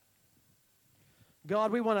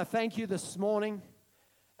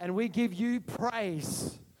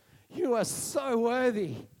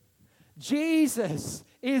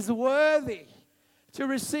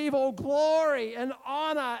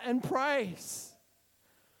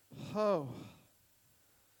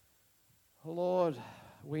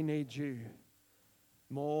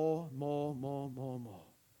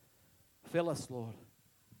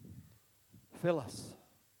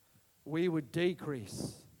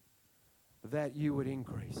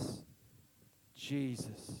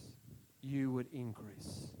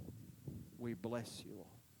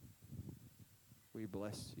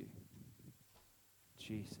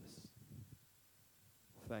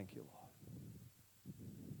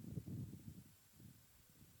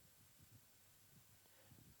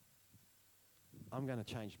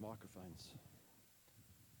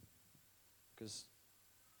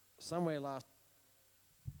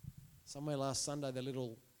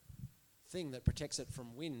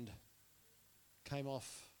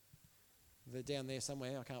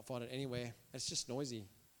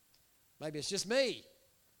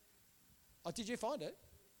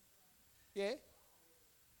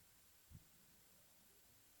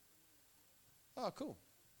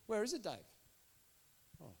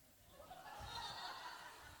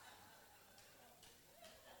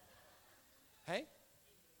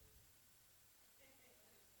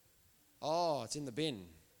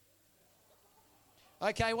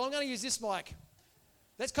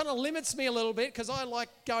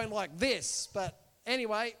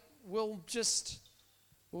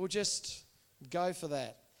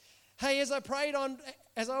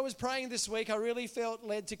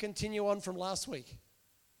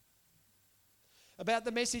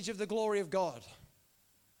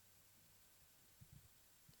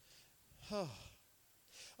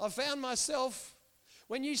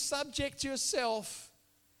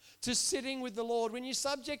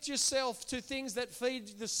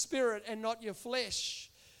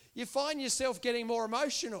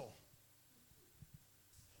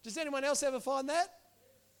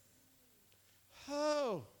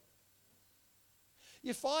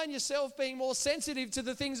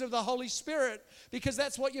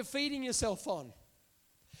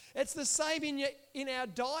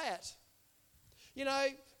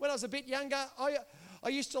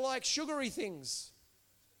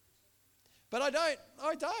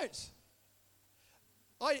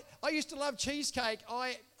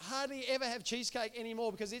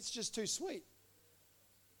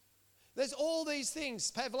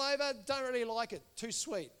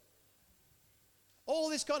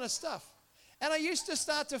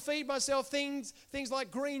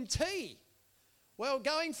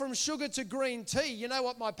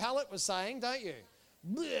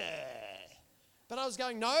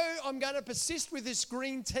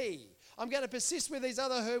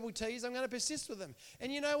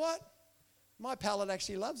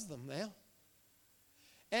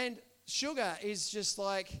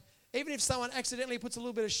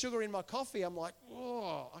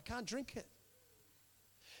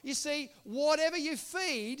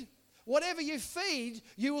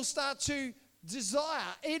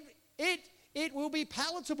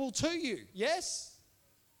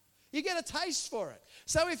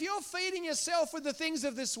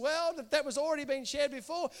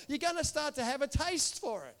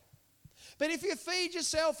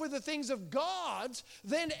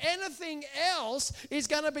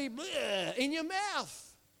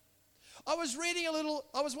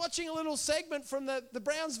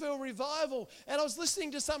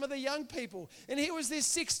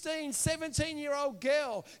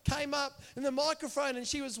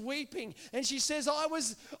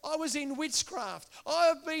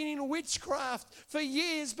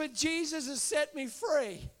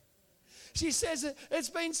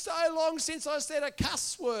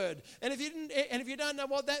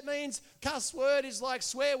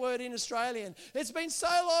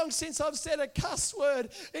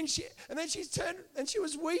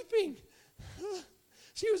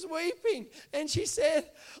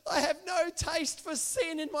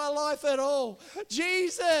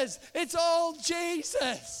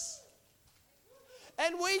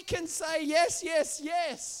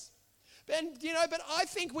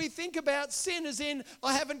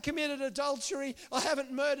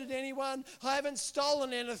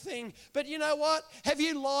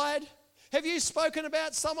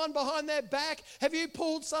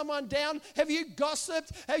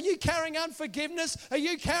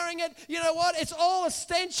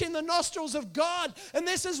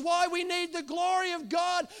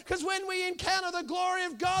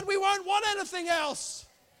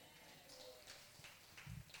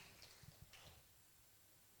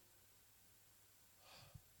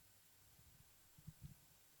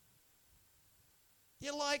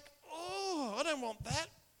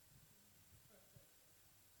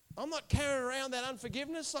I'm not carrying around that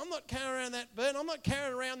unforgiveness. I'm not carrying around that burden. I'm not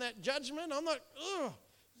carrying around that judgment. I'm not,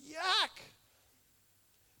 yuck.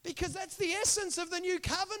 Because that's the essence of the new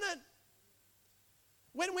covenant.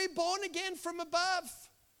 When we're born again from above,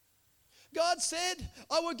 God said,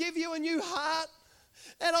 I will give you a new heart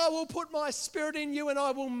and I will put my spirit in you and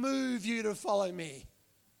I will move you to follow me.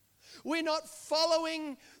 We're not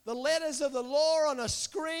following the letters of the law on a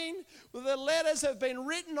screen. The letters have been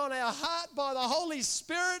written on our heart by the Holy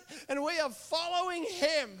Spirit, and we are following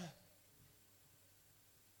Him.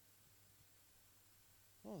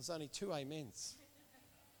 Oh, there's only 2 amens.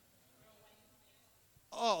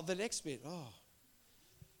 Oh, the next bit. Oh.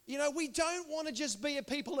 You know, we don't want to just be a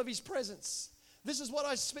people of His presence. This is what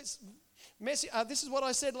I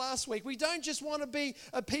said last week. We don't just want to be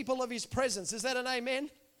a people of His presence. Is that an amen?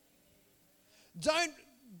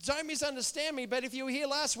 Don't misunderstand me, but if you were here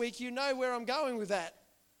last week, you know where I'm going with that.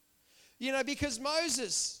 You know, because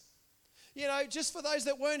Moses, you know, just for those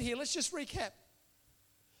that weren't here, let's just recap.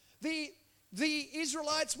 The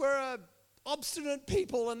Israelites were an obstinate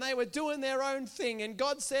people and they were doing their own thing, and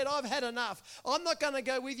God said, I've had enough. I'm not going to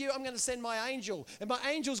go with you. I'm going to send my angel, and my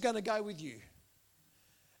angel's going to go with you.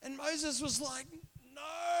 And Moses was like,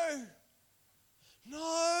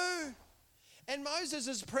 no. And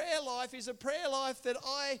Moses' prayer life is a prayer life that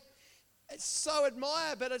I so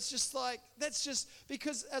admire, but it's just like, that's just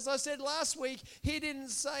because, as I said last week, he didn't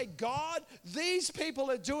say, God, these people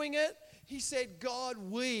are doing it. He said, God,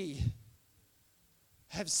 we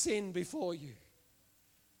have sinned before you.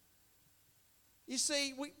 You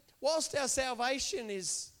see, whilst our salvation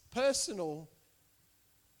is personal,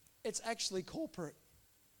 it's actually corporate.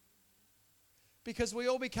 Because we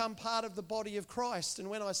all become part of the body of Christ. And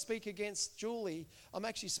when I speak against Julie, I'm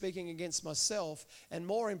actually speaking against myself. And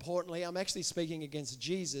more importantly, I'm actually speaking against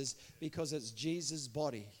Jesus, because it's Jesus'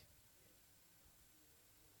 body.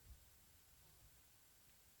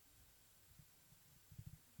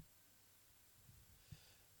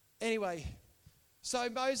 Anyway, so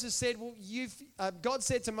Moses said, well, God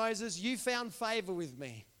said to Moses, you found favor with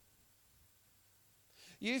me.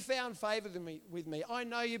 You found favor with me. I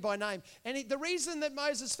know you by name. And the reason that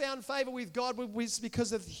Moses found favor with God was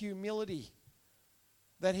because of the humility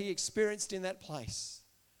that he experienced in that place.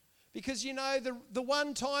 Because, you know, the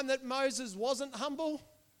one time that Moses wasn't humble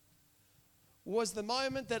was the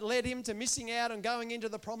moment that led him to missing out on going into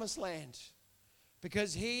the promised land.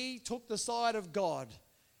 Because he took the side of God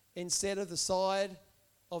instead of the side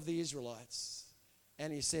of the Israelites.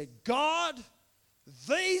 And he said, God,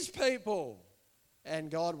 these people.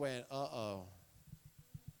 And God went, uh-oh.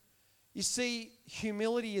 You see,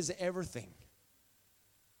 humility is everything.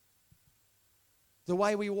 The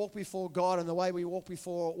way we walk before God and the way we walk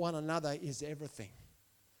before one another is everything.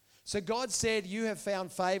 So God said, you have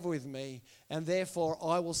found favor with me, and therefore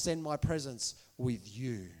I will send my presence with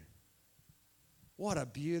you. What a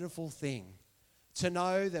beautiful thing to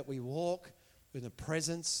know that we walk in the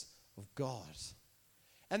presence of God.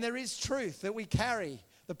 And there is truth that we carry.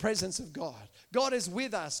 The presence of God. God is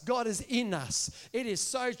with us. God is in us. It is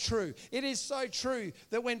so true. It is so true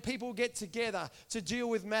that when people get together to deal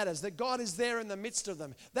with matters, that God is there in the midst of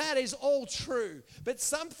them. That is all true. But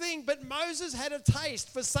Moses had a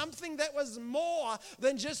taste for something that was more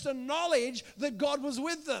than just a knowledge that God was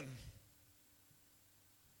with them.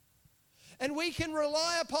 And we can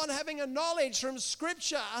rely upon having a knowledge from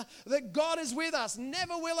Scripture that God is with us.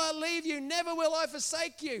 Never will I leave you. Never will I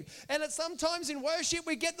forsake you. And sometimes in worship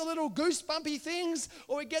we get the little goosebumpy things,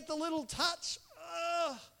 or we get the little touch.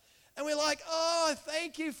 And we're like,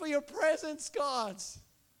 thank you for your presence, God.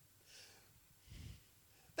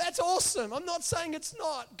 That's awesome. I'm not saying it's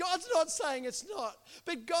not. God's not saying it's not.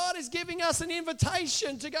 But God is giving us an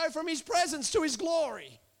invitation to go from His presence to His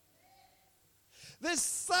glory. There's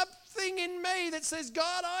something in me that says,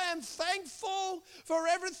 God, I am thankful for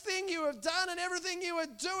everything you have done and everything you are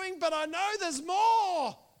doing, but I know there's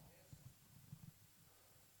more.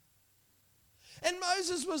 And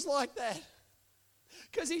Moses was like that,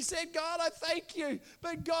 because he said, God, I thank you,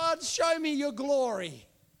 but God, show me your glory.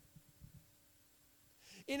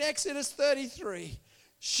 In Exodus 33,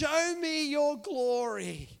 show me your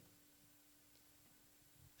glory.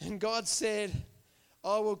 And God said,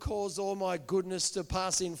 I will cause all my goodness to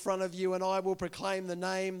pass in front of you, and I will proclaim the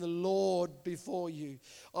name, the Lord, before you.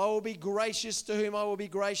 I will be gracious to whom I will be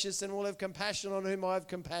gracious, and will have compassion on whom I have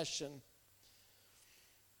compassion.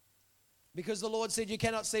 Because the Lord said, you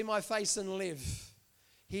cannot see my face and live.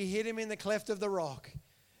 He hid him in the cleft of the rock,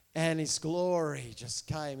 and his glory just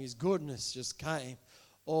came, his goodness just came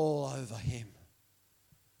all over him.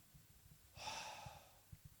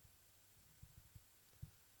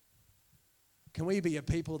 Can we be a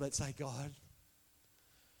people that say, God,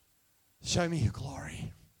 show me your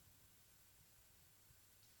glory?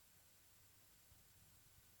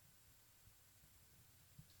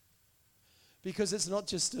 Because it's not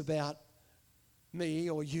just about me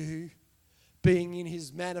or you being in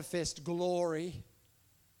his manifest glory.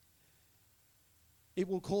 It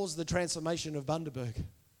will cause the transformation of Bundaberg.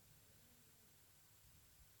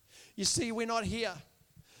 You see, we're not here.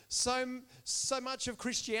 So much of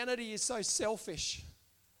Christianity is so selfish.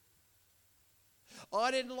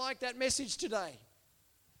 I didn't like that message today.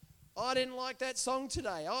 I didn't like that song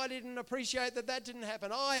today. I didn't appreciate that didn't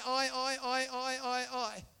happen. I.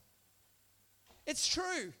 It's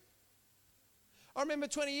true. I remember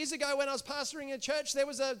 20 years ago when I was pastoring a church, there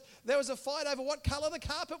was a fight over what colour the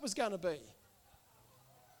carpet was going to be.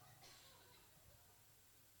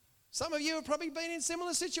 Some of you have probably been in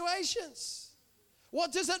similar situations.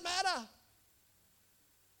 What does it matter?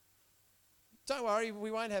 Don't worry, we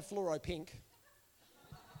won't have fluoro pink.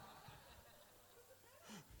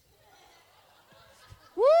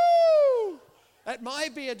 Woo! That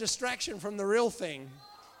might be a distraction from the real thing.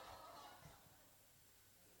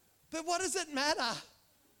 But what does it matter?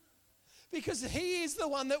 Because he is the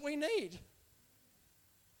one that we need.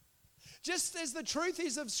 Just as the truth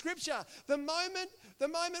is of Scripture, the moment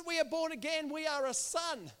we are born again, we are a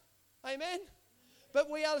son. Amen? But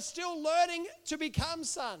we are still learning to become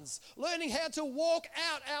sons, learning how to walk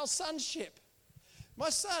out our sonship. My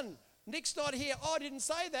son, Nick's not here. Oh, I didn't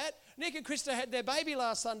say that. Nick and Krista had their baby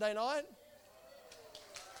last Sunday night.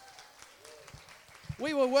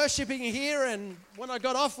 We were worshipping here, and when I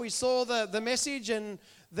got off, we saw the message, and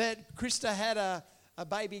that Krista had a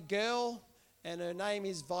baby girl, and her name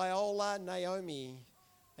is Viola Naomi,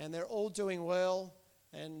 and they're all doing well,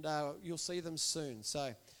 and you'll see them soon.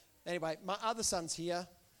 So anyway, my other son's here.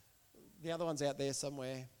 The other one's out there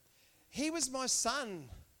somewhere. He was my son.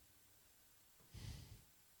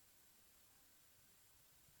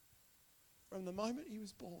 From the moment he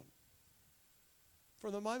was born.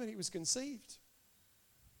 From the moment he was conceived.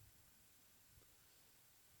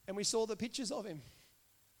 And we saw the pictures of him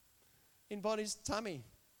in Bonnie's tummy.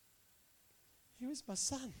 He was my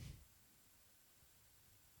son.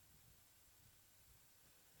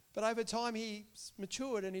 But over time he's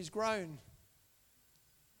matured and he's grown.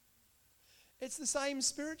 It's the same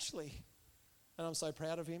spiritually. And I'm so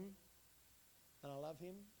proud of him. And I love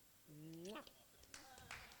him.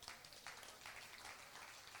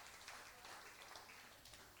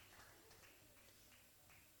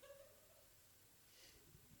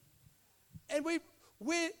 And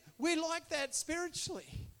we're like that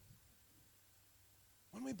spiritually.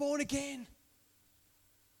 When we're born again,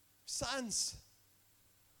 sons.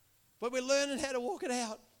 But we're learning how to walk it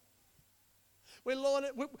out. We're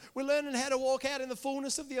learning how to walk out in the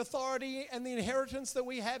fullness of the authority and the inheritance that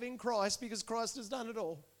we have in Christ, because Christ has done it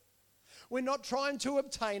all. We're not trying to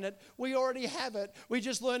obtain it. We already have it. We're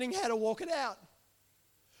just learning how to walk it out.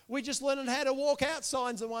 We're just learning how to walk out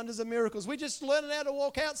signs and wonders and miracles. We're just learning how to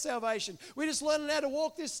walk out salvation. We're just learning how to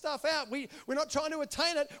walk this stuff out. We're not trying to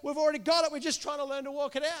attain it. We've already got it. We're just trying to learn to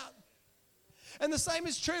walk it out. And the same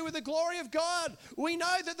is true with the glory of God. We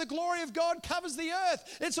know that the glory of God covers the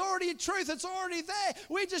earth. It's already a truth. It's already there.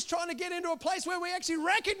 We're just trying to get into a place where we actually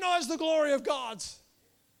recognize the glory of God.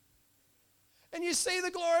 And you see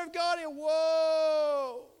the glory of God here.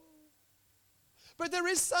 Whoa. But there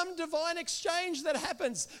is some divine exchange that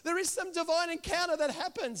happens. There is some divine encounter that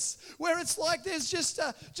happens where it's like there's just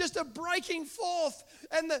a breaking forth,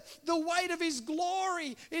 and the weight of his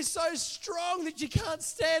glory is so strong that you can't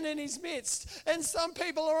stand in his midst. And some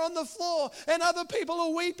people are on the floor, and other people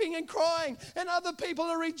are weeping and crying, and other people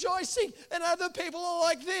are rejoicing, and other people are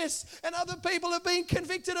like this, and other people are being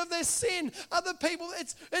convicted of their sin. Other people,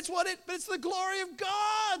 but it's the glory of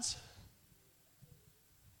God.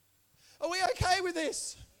 Are we okay with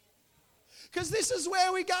this? Because this is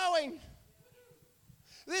where we're going.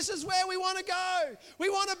 This is where we want to go. We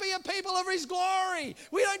want to be a people of his glory.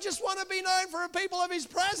 We don't just want to be known for a people of his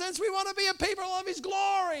presence. We want to be a people of his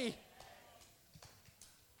glory.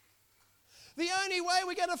 The only way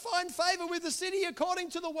we're going to find favor with the city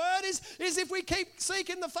according to the word is if we keep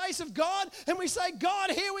seeking the face of God and we say,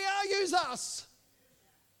 God, here we are, use us.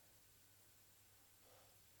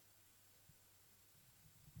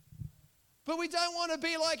 But we don't want to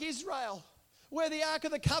be like Israel, where the Ark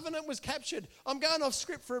of the Covenant was captured. I'm going off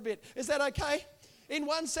script for a bit. Is that okay? In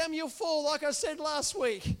 1 Samuel 4, like I said last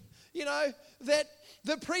week, that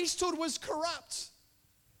the priesthood was corrupt.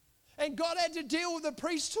 And God had to deal with the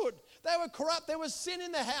priesthood. They were corrupt. There was sin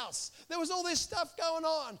in the house. There was all this stuff going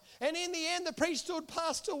on. And in the end, the priesthood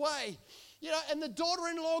passed away. And the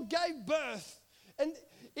daughter-in-law gave birth And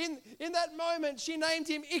in that moment, she named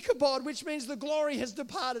him Ichabod, which means the glory has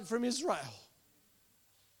departed from Israel.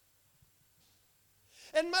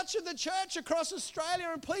 And much of the church across Australia,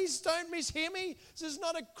 and please don't mishear me, this is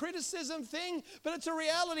not a criticism thing, but it's a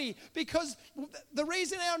reality, because the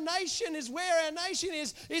reason our nation is where our nation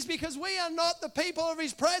is because we are not the people of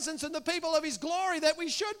his presence and the people of his glory that we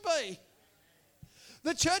should be.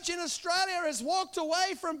 The church in Australia has walked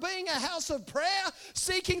away from being a house of prayer,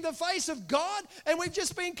 seeking the face of God, and we've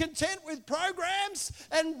just been content with programs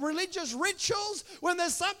and religious rituals when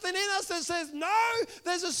there's something in us that says, no,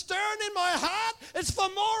 there's a stirring in my heart. It's for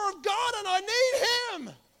more of God and I need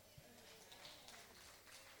him.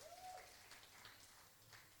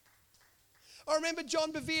 I remember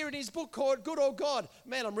John Bevere in his book called Good or God.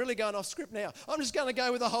 Man, I'm really going off script now. I'm just going to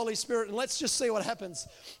go with the Holy Spirit and let's just see what happens.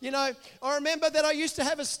 You know, I remember that I used to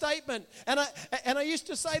have a statement and I used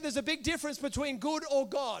to say there's a big difference between good or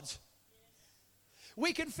God.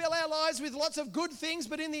 We can fill our lives with lots of good things,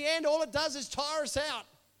 but in the end, all it does is tire us out.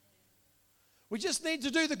 We just need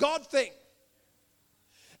to do the God thing.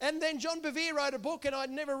 And then John Bevere wrote a book, and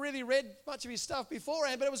I'd never really read much of his stuff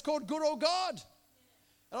beforehand, but it was called Good or God.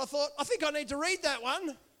 And I thought, I think I need to read that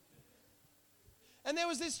one. And there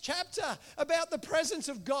was this chapter about the presence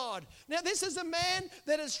of God. Now, this is a man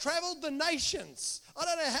that has traveled the nations. I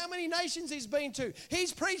don't know how many nations he's been to.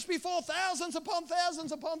 He's preached before thousands upon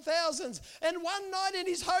thousands upon thousands. And one night in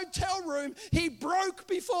his hotel room, he broke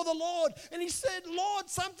before the Lord. And he said, Lord,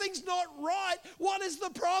 something's not right. What is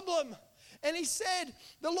the problem? And he said,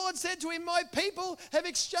 the Lord said to him, my people have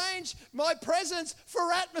exchanged my presence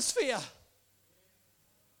for atmosphere.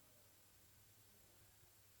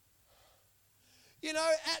 You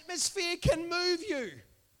know, atmosphere can move you.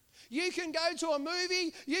 You can go to a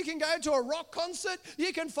movie, you can go to a rock concert,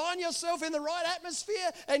 you can find yourself in the right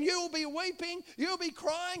atmosphere and you will be weeping, you'll be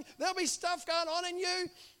crying, there'll be stuff going on in you.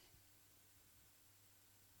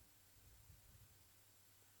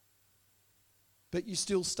 But you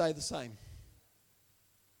still stay the same.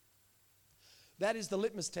 That is the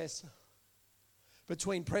litmus test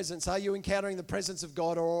between presence. Are you encountering the presence of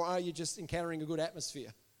God or are you just encountering a good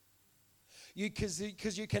atmosphere? Because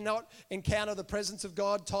you cannot encounter the presence of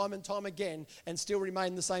God time and time again and still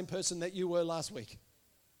remain the same person that you were last week,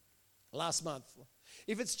 last month.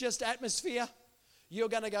 If it's just atmosphere, you're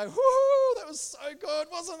going to go, whoo, that was so good,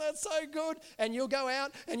 wasn't that so good? And you'll go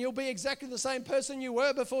out and you'll be exactly the same person you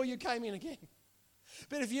were before you came in again.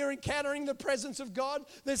 But if you're encountering the presence of God,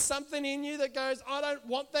 there's something in you that goes, I don't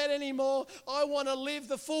want that anymore. I want to live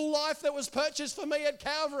the full life that was purchased for me at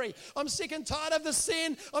Calvary. I'm sick and tired of the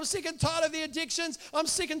sin. I'm sick and tired of the addictions. I'm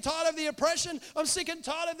sick and tired of the oppression. I'm sick and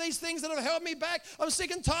tired of these things that have held me back. I'm sick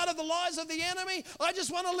and tired of the lies of the enemy. I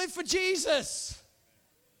just want to live for Jesus.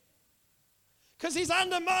 Because he's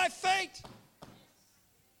under my feet.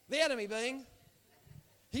 The enemy being.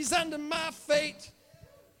 He's under my feet.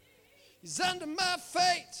 He's under my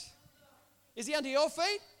feet. Is he under your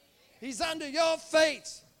feet? He's under your feet.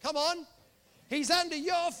 Come on. He's under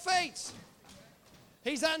your feet.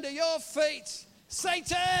 He's under your feet.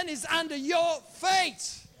 Satan is under your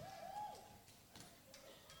feet.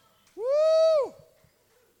 Woo!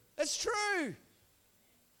 It's true.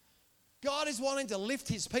 God is wanting to lift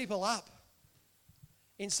his people up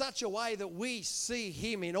in such a way that we see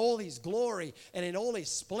him in all his glory and in all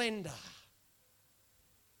his splendor.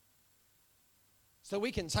 So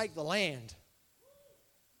we can take the land.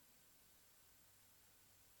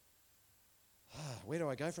 Where do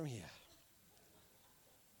I go from here?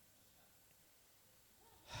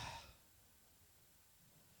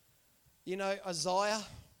 You know, Isaiah.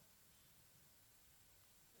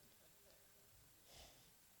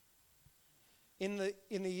 In the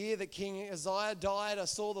year that King Uzziah died, I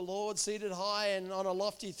saw the Lord seated high and on a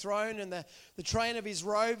lofty throne, and the train of his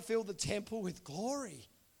robe filled the temple with glory.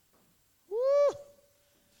 Woo!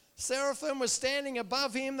 Seraphim were standing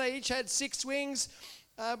above him. They each had 6 wings.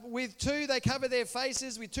 With 2 they covered their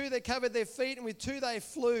faces, with 2 they covered their feet, and with 2 they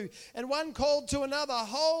flew. And one called to another,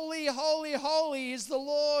 Holy, holy, holy is the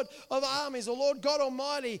Lord of armies, the Lord God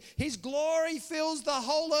Almighty. His glory fills the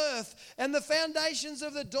whole earth. And the foundations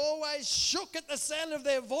of the doorways shook at the sound of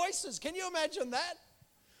their voices. Can you imagine that?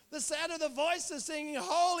 The sound of the voices singing,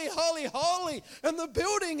 Holy, holy, holy. And the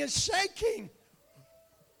building is shaking.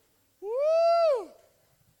 Woo!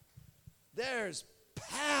 There's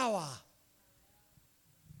power.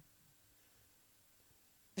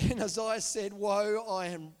 And Isaiah said,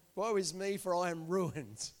 woe is me, for I am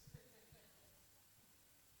ruined.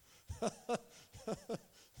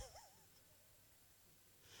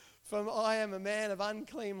 For I am a man of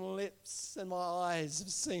unclean lips, and my eyes have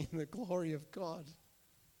seen the glory of God.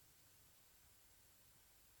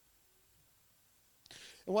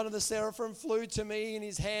 And one of the seraphim flew to me. In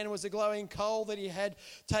his hand was a glowing coal that he had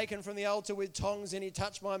taken from the altar with tongs. And he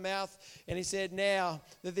touched my mouth. And he said, now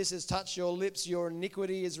that this has touched your lips, your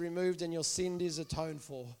iniquity is removed and your sin is atoned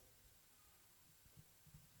for.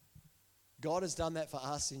 God has done that for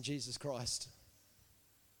us in Jesus Christ.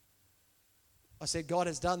 I said, God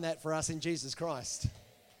has done that for us in Jesus Christ.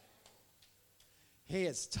 He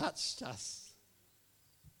has touched us.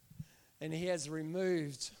 And he has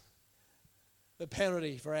removed the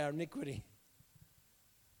penalty for our iniquity.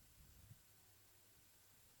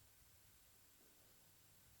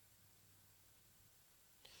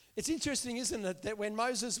 It's interesting, isn't it, that when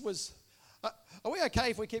Moses was... Are we okay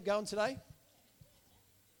if we keep going today?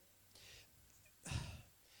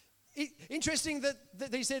 Interesting that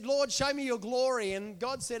he said, Lord, show me your glory. And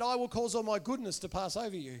God said, I will cause all my goodness to pass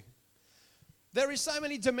over you. There is so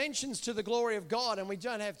many dimensions to the glory of God, and we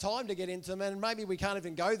don't have time to get into them, and maybe we can't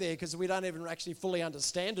even go there because we don't even actually fully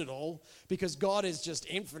understand it all, because God is just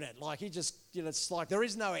infinite. Like, he just, it's like there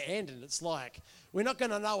is no end, and it's like we're not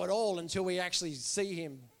going to know it all until we actually see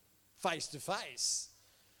him face to face.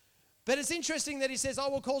 But it's interesting that he says, I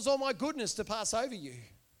will cause all my goodness to pass over you.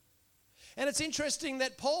 And it's interesting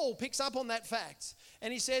that Paul picks up on that fact,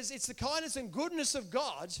 and he says it's the kindness and goodness of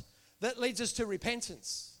God that leads us to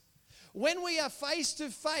repentance. When we are face to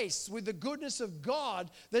face with the goodness of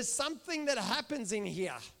God, there's something that happens in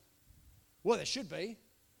here. Well, there should be.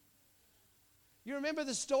 You remember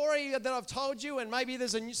the story that I've told you, and maybe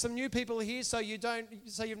there's some new people here, so you've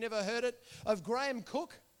never heard it, of Graham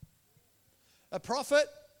Cook, a prophet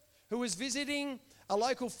who was visiting a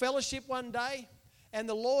local fellowship one day. And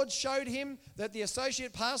the Lord showed him that the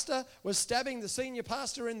associate pastor was stabbing the senior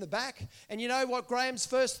pastor in the back. And you know what Graham's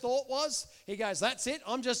first thought was? He goes, that's it,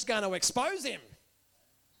 I'm just going to expose him.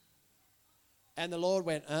 And the Lord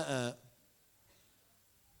went,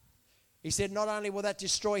 He said, not only will that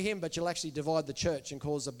destroy him, but you'll actually divide the church and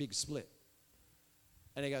cause a big split.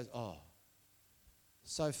 And he goes, oh,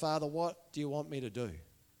 so Father, what do you want me to do?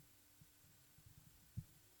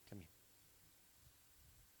 Come here.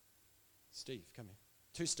 Steve, come here.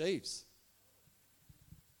 Two Steves.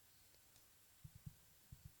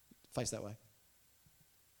 Face that way.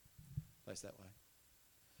 Face that way.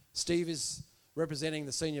 Steve is representing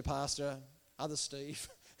the senior pastor. Other Steve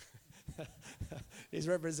is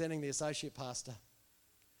representing the associate pastor.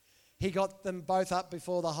 He got them both up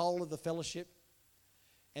before the whole of the fellowship,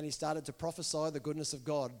 and he started to prophesy the goodness of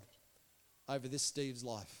God over this Steve's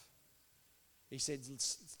life. He said,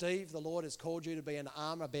 Steve, the Lord has called you to be an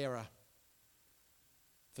armor bearer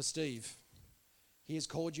for Steve. He has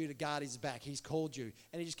called you to guard his back. He's called you.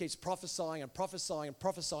 And he just keeps prophesying and prophesying and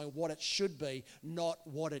prophesying what it should be, not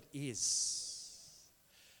what it is.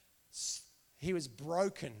 He was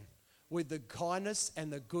broken with the kindness and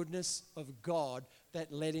the goodness of God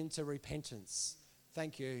that led him to repentance.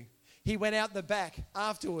 Thank you. He went out the back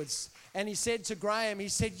afterwards and he said to Graham, he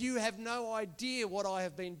said, you have no idea what I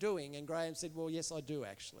have been doing. And Graham said, well, yes, I do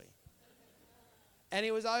actually. And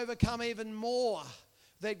he was overcome even more.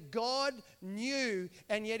 That God knew,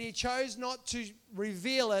 and yet he chose not to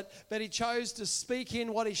reveal it, but he chose to speak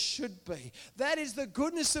in what he should be. That is the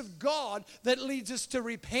goodness of God that leads us to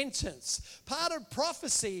repentance. Part of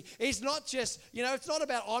prophecy is not just, it's not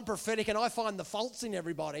about I'm prophetic and I find the faults in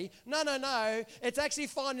everybody. No. It's actually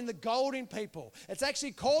finding the gold in people. It's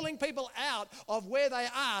actually calling people out of where they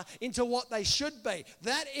are into what they should be.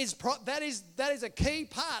 That is a key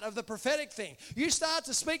part of the prophetic thing. You start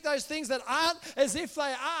to speak those things that aren't as if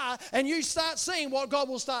they are, and you start seeing what God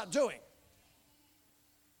will start doing.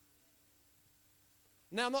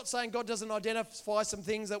 Now, I'm not saying God doesn't identify some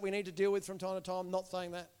things that we need to deal with from time to time. I'm not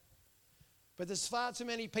saying that. But there's far too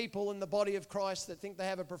many people in the body of Christ that think they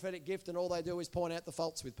have a prophetic gift and all they do is point out the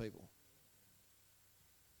faults with people.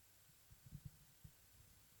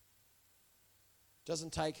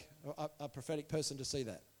 Doesn't take a prophetic person to see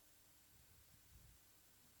that.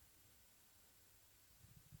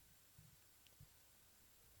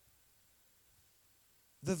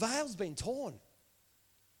 The veil's been torn.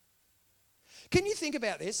 Can you think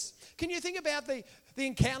about this? Can you think about the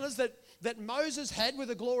encounters that Moses had with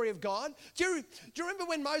the glory of God? Do you remember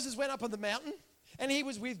when Moses went up on the mountain and he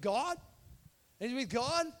was with God? And he was with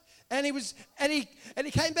God, and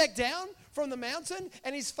he came back down from the mountain,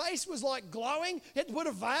 and his face was like glowing. He had to put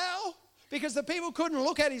a veil because the people couldn't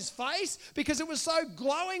look at his face because it was so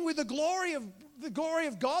glowing with the glory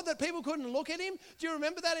of God that people couldn't look at him. Do you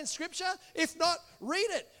remember that in Scripture? If not, read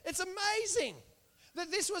it. It's amazing that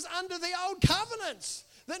this was under the old covenant.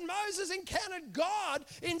 that Moses encountered God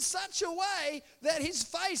in such a way that his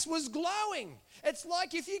face was glowing. It's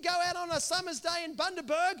like if you go out on a summer's day in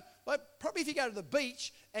Bundaberg, probably if you go to the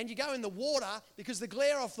beach and you go in the water, because the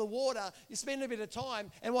glare off the water, you spend a bit of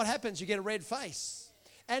time, and what happens? You get a red face.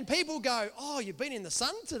 And people go, oh, you've been in the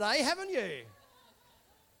sun today, haven't you?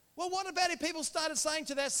 Well, what about if people started saying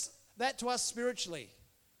that to us spiritually?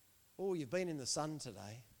 Oh, you've been in the sun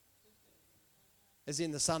today. As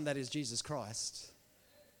in the sun that is Jesus Christ.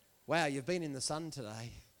 Wow, you've been in the sun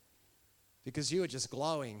today because you are just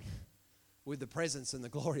glowing with the presence and the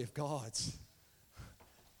glory of God.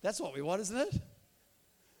 That's what we want, isn't it?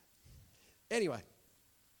 Anyway,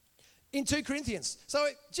 in 2 Corinthians, so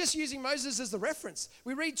just using Moses as the reference,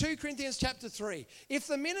 we read 2 Corinthians chapter 3. If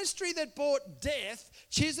the ministry that brought death,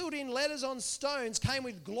 chiseled in letters on stones, came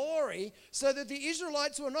with glory, so that the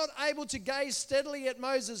Israelites were not able to gaze steadily at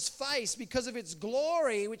Moses' face because of its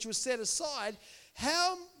glory, which was set aside,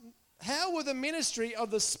 how will the ministry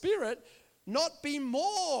of the Spirit not be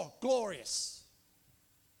more glorious?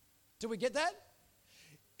 Do we get that?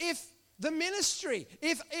 If the ministry,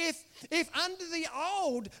 if under the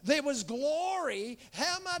old there was glory,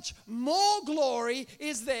 how much more glory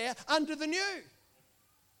is there under the new?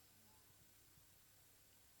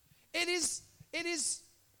 It is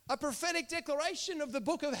a prophetic declaration of the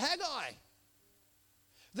book of Haggai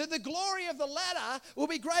that the glory of the latter will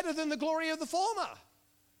be greater than the glory of the former.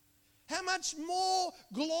 How much more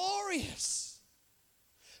glorious?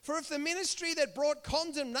 For if the ministry that brought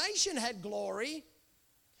condemnation had glory,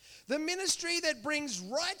 the ministry that brings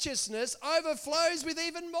righteousness overflows with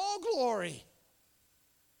even more glory.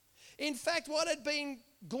 In fact, what had been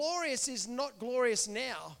glorious is not glorious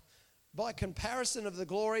now by comparison of the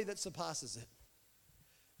glory that surpasses it.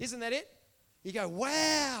 Isn't that it? You go,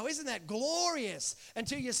 wow, isn't that glorious?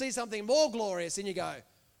 Until you see something more glorious and you go,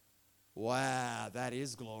 wow, that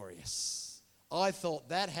is glorious. I thought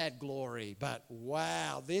that had glory, but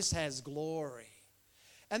wow, this has glory.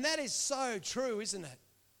 And that is so true, isn't it?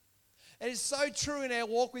 It is so true in our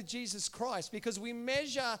walk with Jesus Christ, because we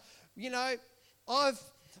measure,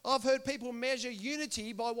 I've heard people measure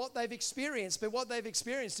unity by what they've experienced, but what they've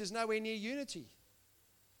experienced is nowhere near unity.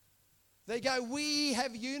 They go, we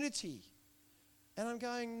have unity. And I'm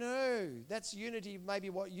going, no, that's unity,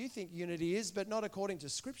 maybe what you think unity is, but not according to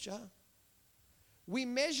Scripture. We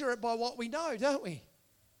measure it by what we know, don't we?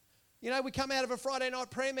 We come out of a Friday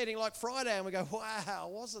night prayer meeting like Friday and we go, wow,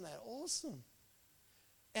 wasn't that awesome?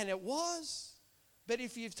 And it was. But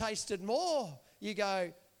if you've tasted more, you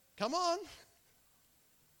go, come on,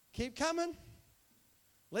 keep coming.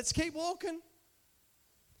 Let's keep walking.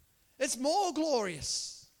 It's more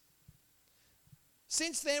glorious.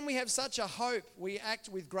 Since then, we have such a hope, we act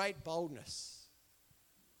with great boldness.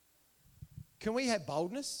 Can we have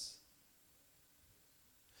boldness?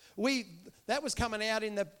 That was coming out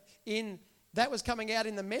in the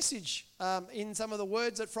message, in some of the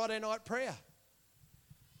words at Friday night prayer.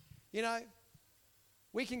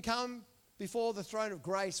 We can come before the throne of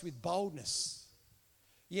grace with boldness.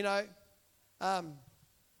 I've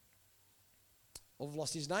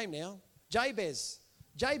lost his name now. Jabez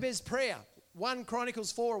prayer, 1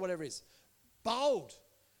 Chronicles 4 or whatever it is. Bold.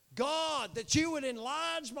 God, that you would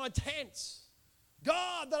enlarge my tent.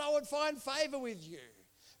 God, that I would find favor with you.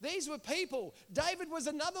 These were people. David was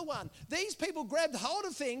another one. These people grabbed hold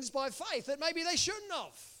of things by faith that maybe they shouldn't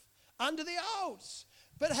have under the old.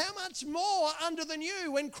 But how much more under the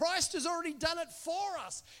new when Christ has already done it for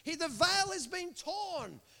us? The veil has been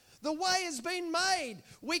torn. The way has been made.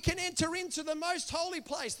 We can enter into the most holy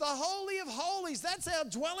place, the Holy of Holies. That's our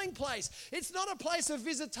dwelling place. It's not a place of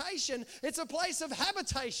visitation. It's a place of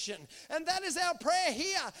habitation. And that is our prayer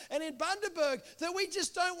here and in Bundaberg, that we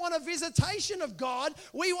just don't want a visitation of God.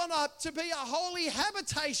 We want to be a holy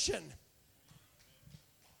habitation.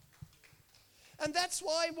 And that's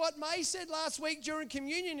why what May said last week during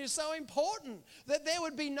communion is so important, that there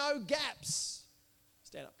would be no gaps.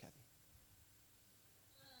 Stand up, Kathy.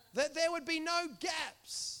 That there would be no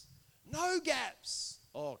gaps. No gaps.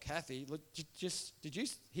 Oh, Kathy, look, did you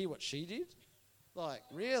hear what she did? Like,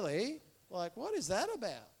 really? Like, what is that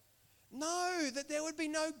about? No, that there would be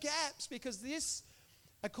no gaps, because this,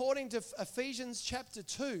 according to Ephesians chapter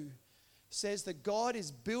 2, says that God is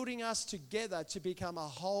building us together to become a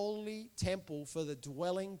holy temple for the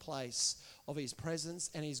dwelling place of His presence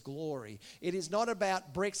and His glory. It is not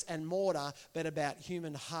about bricks and mortar, but about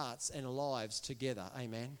human hearts and lives together.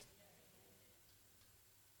 Amen.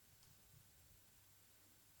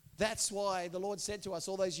 That's why the Lord said to us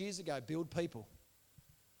all those years ago, build people.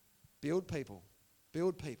 Build people.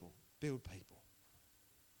 Build people. Build people.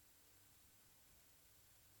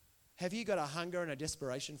 Have you got a hunger and a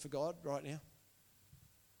desperation for God right now?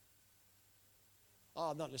 Oh,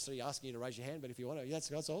 I'm not necessarily asking you to raise your hand, but if you want to,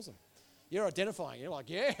 that's awesome. You're identifying. You're like,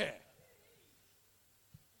 yeah.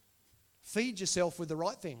 Feed yourself with the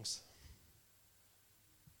right things.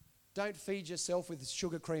 Don't feed yourself with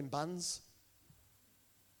sugar cream buns.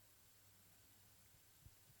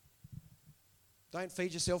 Don't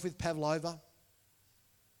feed yourself with pavlova.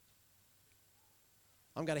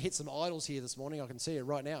 I'm going to hit some idols here this morning. I can see it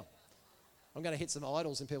right now. I'm going to hit some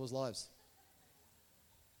idols in people's lives.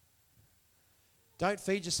 Don't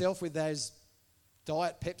feed yourself with those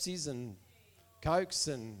diet Pepsis and Cokes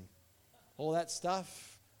and all that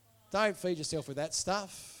stuff. Don't feed yourself with that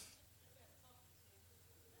stuff.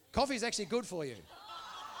 Coffee is actually good for you.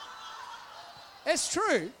 It's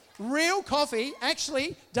true. Real coffee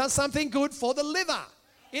actually does something good for the liver.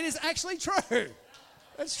 It is actually true.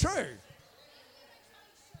 It's true.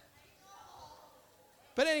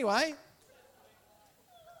 But anyway,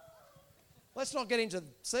 let's not get into,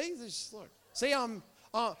 see, I'm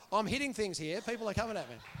hitting things here. People are coming at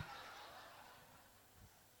me.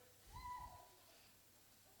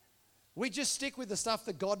 We just stick with the stuff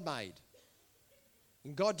that God made.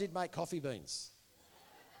 And God did make coffee beans.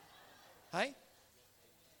 Hey?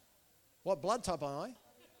 What blood type am I?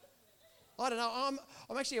 I don't know.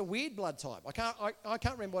 I'm actually a weird blood type. I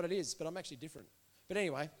can't remember what it is, but I'm actually different. But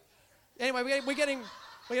anyway, we're getting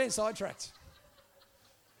sidetracked.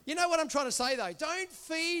 You know what I'm trying to say though? Don't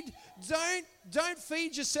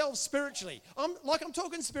feed yourself spiritually. I'm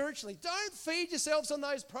talking spiritually. Don't feed yourselves on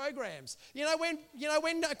those programs.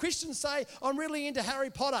 When Christians say, I'm really into Harry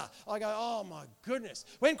Potter, I go, oh my goodness.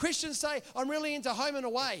 When Christians say, I'm really into Home and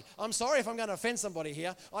Away, I'm sorry if I'm going to offend somebody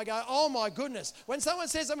here, I go, oh my goodness. When someone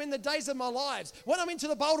says I'm in the days of my lives, when I'm into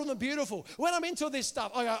the bold and the beautiful, when I'm into this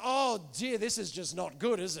stuff, I go, oh dear, this is just not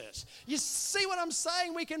good, is it? You see what I'm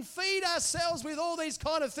saying? We can feed ourselves with all these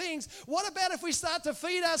kind of things. What about if we start to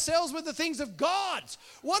feed ourselves with the things of God?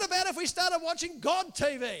 What about if we started watching God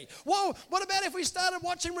TV? Whoa, what about if we started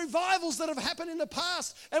watching revivals that have happened in the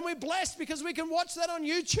past and we're blessed because we can watch that on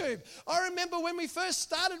YouTube? I remember when we first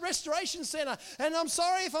started Restoration Centre, and I'm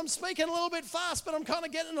sorry if I'm speaking a little bit fast, but I'm kind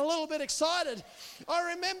of getting a little bit excited.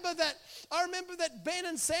 I remember that Ben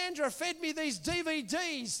and Sandra fed me these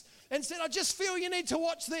DVDs and said, I just feel you need to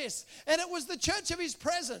watch this. And it was the Church of His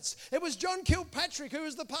Presence. It was John Kilpatrick, who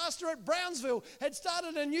was the pastor at Brownsville, had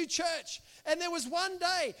started a new church. And there was one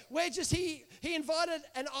day where he invited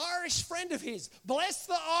an Irish friend of his. Bless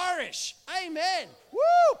the Irish. Amen.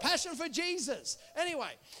 Woo! Passion for Jesus.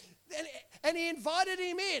 Anyway, and he invited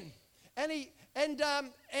him in. And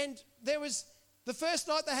there was... The first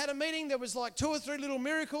night they had a meeting, there was like 2 or 3 little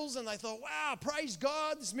miracles, and they thought, wow, praise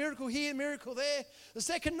God, this miracle here, miracle there. The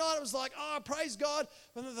second night it was like, oh, praise God.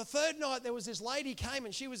 And then the third night there was this lady came,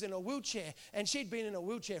 and she was in a wheelchair, and she'd been in a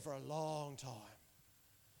wheelchair for a long time.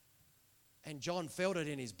 And John felt it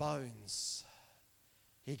in his bones.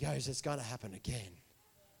 He goes, it's going to happen again.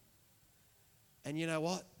 And you know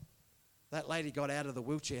what? That lady got out of the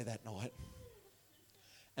wheelchair that night,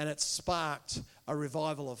 and it sparked a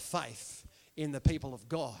revival of faith in the people of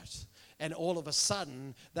God. And all of a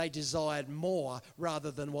sudden, they desired more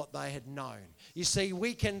rather than what they had known. You see,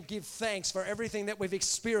 we can give thanks for everything that we've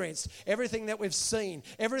experienced, everything that we've seen,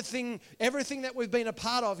 everything that we've been a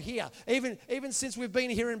part of here, even since we've been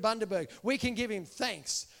here in Bundaberg. We can give Him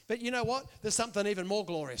thanks. But you know what? There's something even more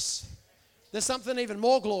glorious. There's something even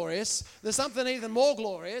more glorious. There's something even more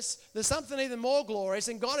glorious. There's something even more glorious.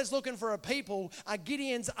 And God is looking for a people, a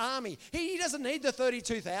Gideon's army. He doesn't need the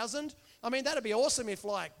 32,000. I mean, that'd be awesome if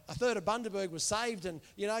like a third of Bundaberg was saved and,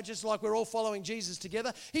 just like we're all following Jesus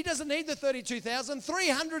together. He doesn't need the 32,000.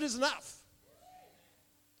 300 is enough.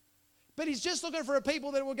 But He's just looking for a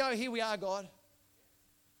people that will go, here we are, God.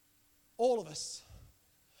 All of us.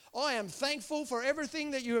 I am thankful for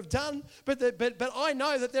everything that you have done, but I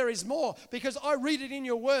know that there is more because I read it in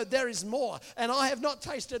your word. There is more, and I have not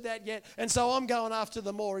tasted that yet, and so I'm going after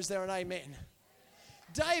the more. Is there an amen?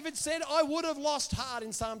 David said, I would have lost heart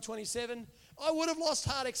in Psalm 27. I would have lost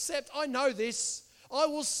heart, except I know this. I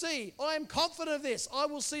will see. I am confident of this. I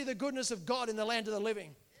will see the goodness of God in the land of the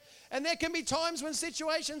living. And there can be times when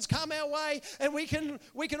situations come our way and we can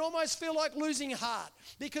almost feel like losing heart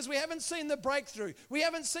because we haven't seen the breakthrough. We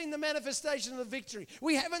haven't seen the manifestation of the victory.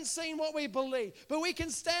 We haven't seen what we believe. But we can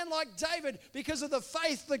stand like David because of the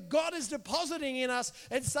faith that God is depositing in us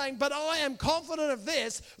and saying, but I am confident of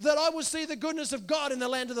this, that I will see the goodness of God in the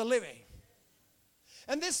land of the living.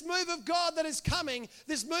 And this move of God that is coming,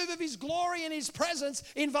 this move of His glory and His presence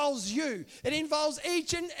involves you. It involves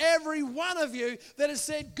each and every one of you that has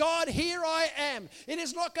said, God, here I am. It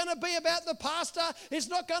is not going to be about the pastor. It's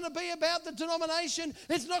not going to be about the denomination.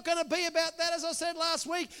 It's not going to be about that, as I said last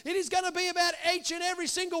week. It is going to be about each and every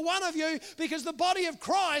single one of you, because the body of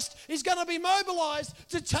Christ is going to be mobilized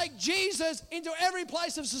to take Jesus into every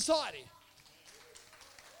place of society.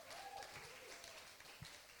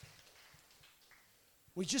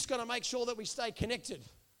 We just got to make sure that we stay connected,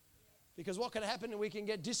 because what can happen is we can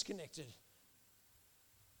get disconnected.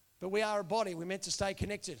 But we are a body. We're meant to stay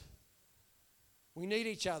connected. We need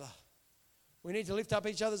each other. We need to lift up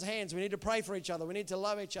each other's hands. We need to pray for each other. We need to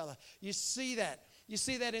love each other. You see that. You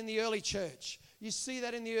see that in the early church. You see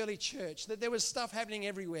that in the early church, that there was stuff happening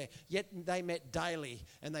everywhere, yet they met daily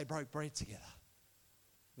and they broke bread together.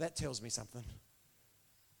 That tells me something.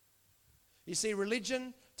 You see,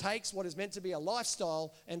 religion takes what is meant to be a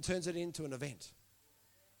lifestyle and turns it into an event.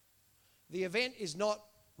 The event is not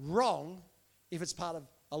wrong if it's part of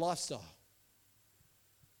a lifestyle.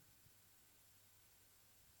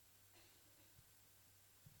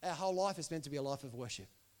 Our whole life is meant to be a life of worship.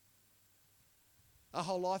 Our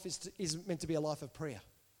whole life is meant to be a life of prayer.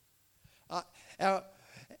 Our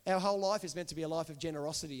whole life is meant to be a life of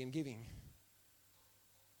generosity and giving.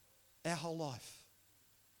 Our whole life.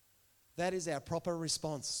 That is our proper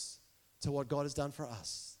response to what God has done for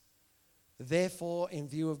us. Therefore, in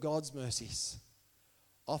view of God's mercies,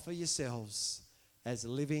 offer yourselves as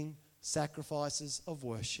living sacrifices of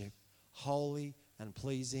worship, holy and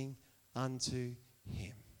pleasing unto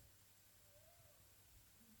Him.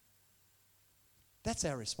 That's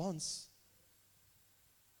our response.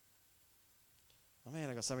 Oh man,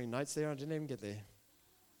 I got so many notes there, I didn't even get there.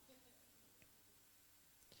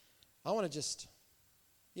 I want to just,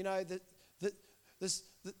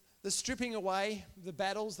 the stripping away, the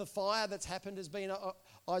battles, the fire that's happened has been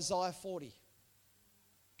Isaiah 40.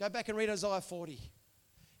 Go back and read Isaiah 40.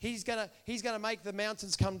 He's going to make the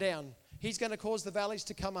mountains come down. He's going to cause the valleys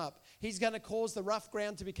to come up. He's going to cause the rough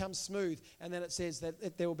ground to become smooth. And then it says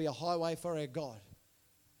that there will be a highway for our God,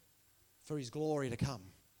 for His glory to come.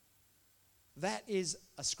 That is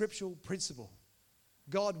a scriptural principle.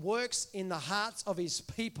 God works in the hearts of His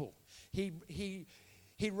people. He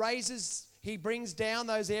brings down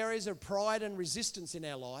those areas of pride and resistance in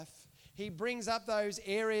our life. He brings up those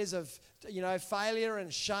areas of, failure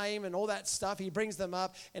and shame and all that stuff. He brings them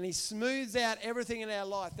up and He smooths out everything in our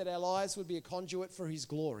life, that our lives would be a conduit for His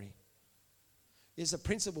glory. It's a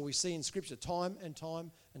principle we see in Scripture time and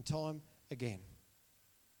time and time again.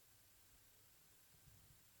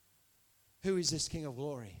 Who is this King of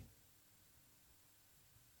glory?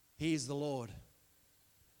 He is the Lord,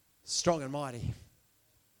 strong and mighty.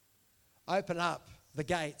 Open up the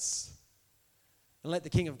gates and let the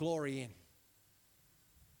King of glory in.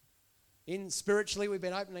 Spiritually, we've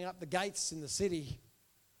been opening up the gates in the city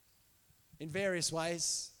in various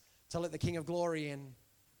ways to let the King of glory in.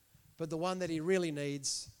 But the one that He really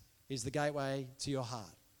needs is the gateway to your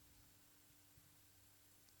heart.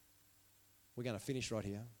 We're going to finish right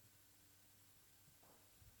here.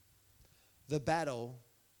 The battle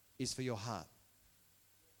is for your heart.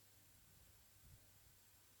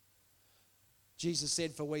 Jesus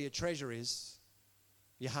said, for where your treasure is,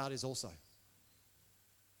 your heart is also.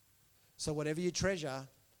 So whatever you treasure,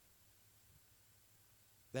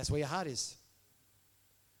 that's where your heart is.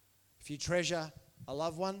 If you treasure a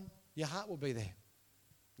loved one, your heart will be there.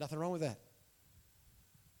 Nothing wrong with that.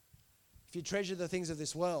 If you treasure the things of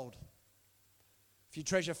this world, if you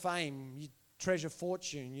treasure fame, you treasure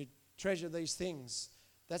fortune, you treasure these things,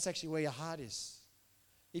 that's actually where your heart is.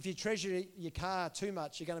 If you treasure your car too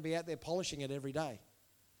much, you're going to be out there polishing it every day.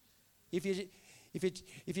 If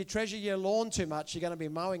you treasure your lawn too much, you're going to be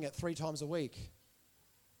mowing it 3 times a week.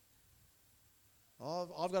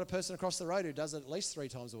 I've got a person across the road who does it at least 3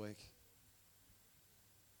 times a week.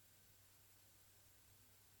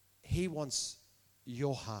 He wants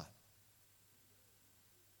your heart.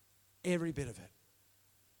 Every bit of it.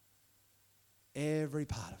 Every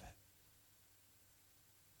part of it.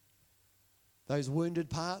 Those wounded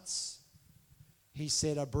parts, He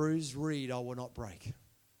said, a bruised reed I will not break.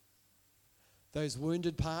 Those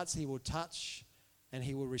wounded parts He will touch and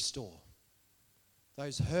He will restore.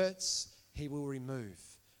 Those hurts He will remove.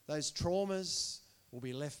 Those traumas will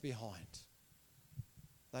be left behind.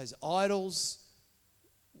 Those idols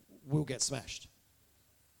will get smashed.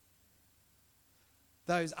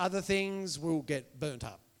 Those other things will get burnt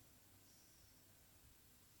up.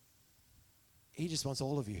 He just wants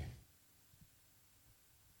all of you.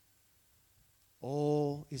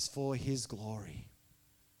 All is for His glory.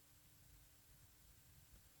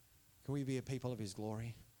 Can we be a people of His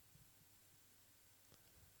glory?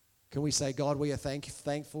 Can we say, God, we are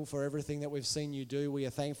thankful for everything that we've seen you do. We are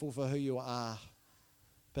thankful for who you are.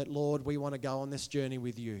 But Lord, we want to go on this journey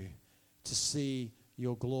with you to see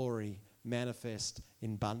your glory manifest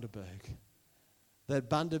in Bundaberg. That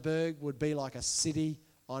Bundaberg would be like a city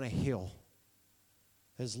on a hill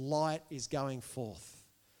as light is going forth.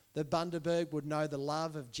 That Bundaberg would know the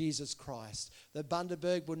love of Jesus Christ. That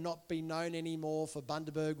Bundaberg would not be known anymore for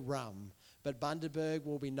Bundaberg rum, but Bundaberg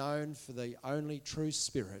will be known for the only true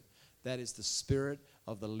Spirit. That is the Spirit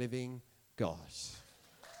of the living God.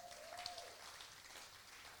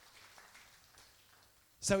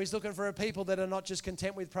 So He's looking for a people that are not just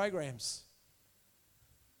content with programs,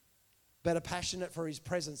 but are passionate for His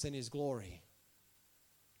presence and His glory.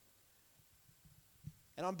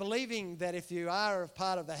 And I'm believing that if you are a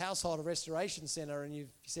part of the Household of Restoration Centre and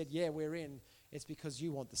you've said, yeah, we're in, it's because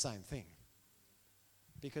you want the same thing.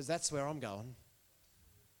 Because that's where I'm going.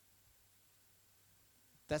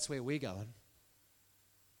 That's where we're going.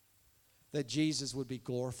 That Jesus would be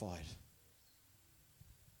glorified.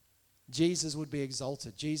 Jesus would be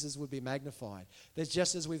exalted. Jesus would be magnified. That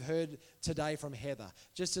just as we've heard today from Heather,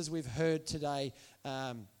 just as we've heard today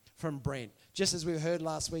from Brent, just as we heard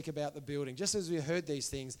last week about the building, just as we heard these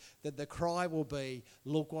things, that the cry will be,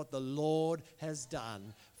 look what the Lord has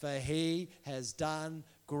done, for He has done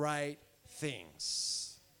great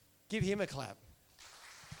things. Give Him a clap.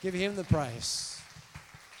 Give Him the praise.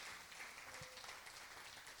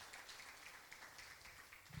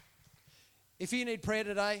 If you need prayer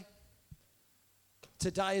today,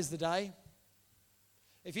 today is the day.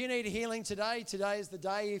 If you need healing today, today is the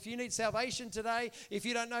day. If you need salvation today, if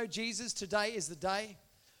you don't know Jesus, today is the day.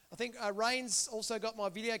 I think Rain's also got my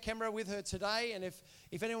video camera with her today, and if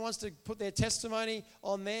anyone wants to put their testimony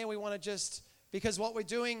on there, we want to just, because what we're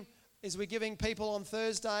doing is we're giving people on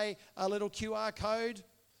Thursday a little QR code.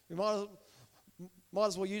 We might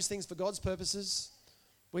as well use things for God's purposes.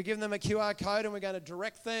 We're giving them a QR code and we're going to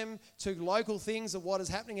direct them to local things of what is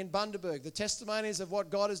happening in Bundaberg, the testimonies of what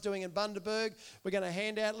God is doing in Bundaberg. We're going to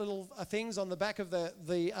hand out little things on the back of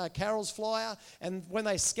the Carol's flyer, and when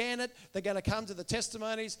they scan it, they're going to come to the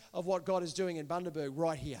testimonies of what God is doing in Bundaberg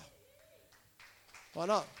right here. Why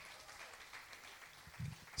not?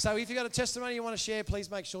 So if you've got a testimony you want to share, please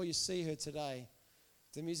make sure you see her today.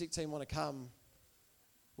 If the music team want to come,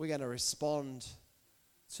 we're going to respond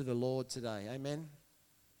to the Lord today. Amen.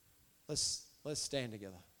 Let's stand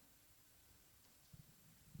together.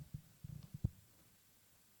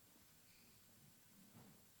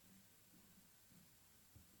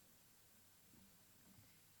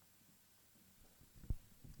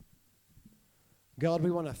 God,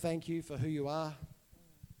 we want to thank you for who you are.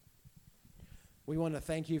 We want to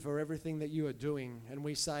thank you for everything that you are doing. And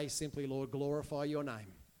we say simply, Lord, glorify your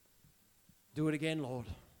name. Do it again, Lord.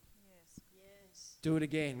 Yes. Do it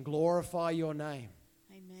again. Glorify your name.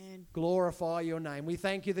 Amen. Glorify your name. We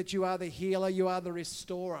thank you that you are the healer, you are the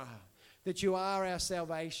restorer, that you are our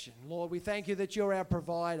salvation. Lord, we thank you that you're our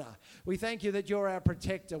provider. We thank you that you're our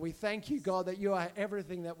protector. We thank you, God, that you are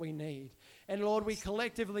everything that we need. And Lord, we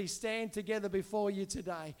collectively stand together before you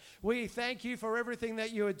today. We thank you for everything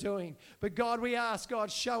that you are doing. But God, we ask,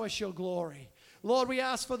 God, show us your glory. Lord, we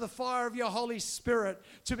ask for the fire of your Holy Spirit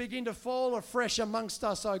to begin to fall afresh amongst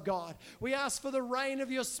us, oh God. We ask for the rain of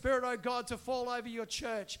your Spirit, oh God, to fall over your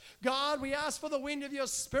church. God, we ask for the wind of your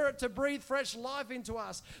Spirit to breathe fresh life into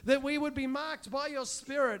us, that we would be marked by your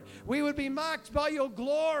Spirit. We would be marked by your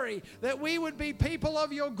glory, that we would be people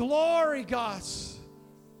of your glory, God.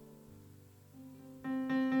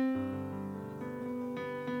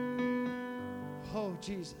 Oh,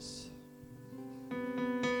 Jesus.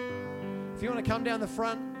 If you want to come down the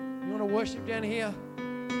front, you want to worship down here,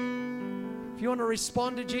 if you want to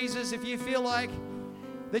respond to Jesus, if you feel like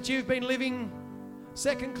that you've been living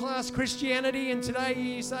second-class Christianity and today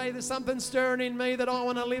you say there's something stirring in me that I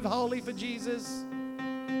want to live holy for Jesus,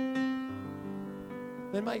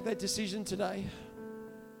 then make that decision today.